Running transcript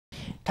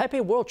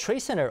Taipei World Trade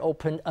Center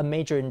opened a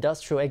major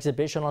industrial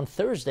exhibition on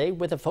Thursday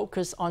with a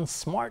focus on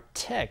smart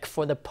tech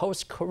for the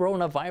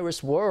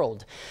post-coronavirus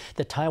world.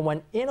 The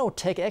Taiwan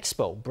Innotech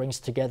Expo brings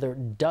together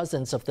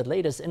dozens of the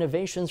latest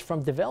innovations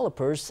from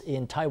developers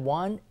in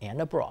Taiwan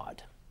and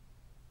abroad.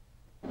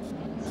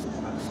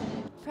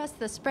 Press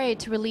the spray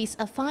to release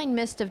a fine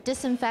mist of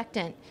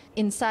disinfectant.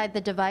 Inside the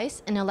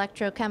device, an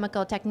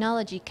electrochemical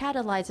technology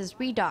catalyzes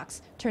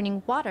redox,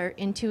 turning water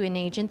into an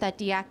agent that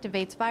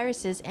deactivates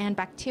viruses and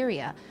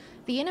bacteria.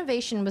 The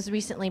innovation was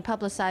recently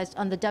publicized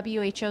on the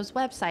WHO's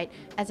website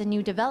as a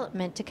new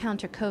development to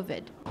counter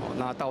COVID.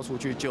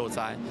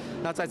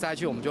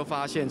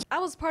 I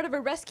was part of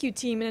a rescue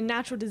team in a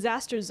natural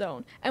disaster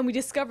zone, and we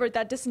discovered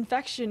that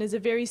disinfection is a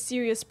very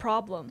serious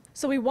problem.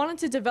 So we wanted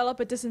to develop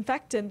a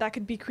disinfectant that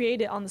could be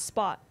created on the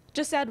spot.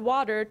 Just add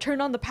water,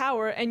 turn on the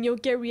power, and you'll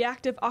get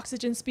reactive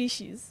oxygen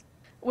species.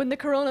 When the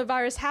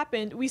coronavirus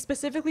happened, we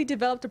specifically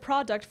developed a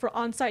product for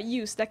on-site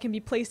use that can be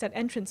placed at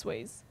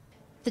entranceways.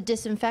 The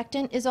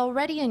disinfectant is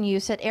already in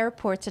use at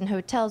airports and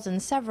hotels in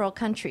several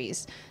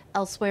countries.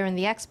 Elsewhere in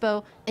the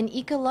expo, an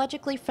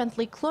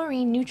ecologically-friendly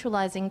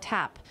chlorine-neutralizing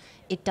tap.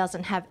 It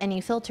doesn't have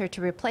any filter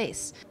to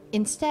replace.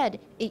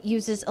 Instead, it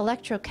uses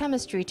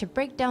electrochemistry to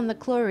break down the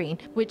chlorine,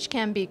 which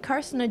can be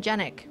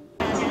carcinogenic.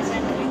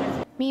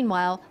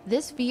 Meanwhile,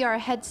 this VR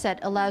headset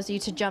allows you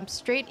to jump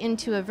straight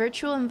into a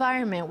virtual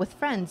environment with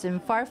friends in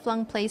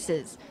far-flung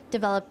places.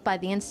 Developed by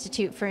the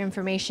Institute for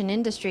Information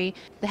Industry,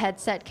 the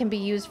headset can be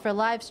used for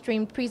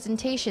live-streamed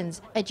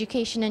presentations,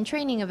 education and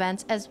training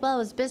events, as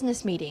well as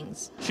business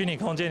meetings. The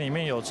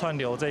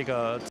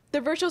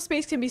virtual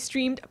space can be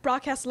streamed,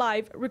 broadcast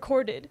live,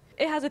 recorded.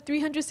 It has a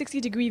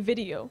 360-degree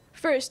video.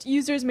 First,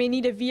 users may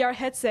need a VR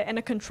headset and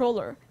a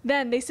controller.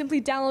 Then, they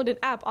simply download an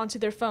app onto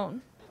their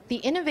phone. The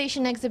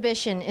Innovation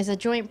Exhibition is a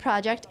joint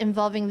project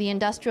involving the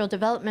Industrial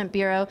Development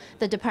Bureau,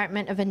 the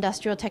Department of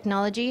Industrial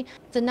Technology,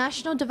 the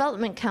National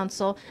Development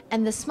Council,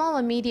 and the Small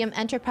and Medium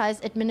Enterprise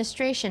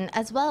Administration,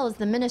 as well as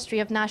the Ministry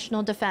of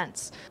National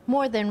Defense.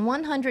 More than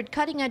 100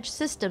 cutting-edge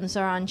systems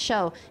are on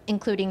show,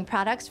 including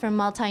products from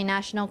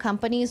multinational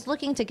companies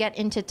looking to get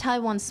into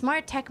Taiwan's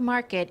smart tech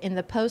market in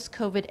the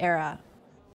post-COVID era.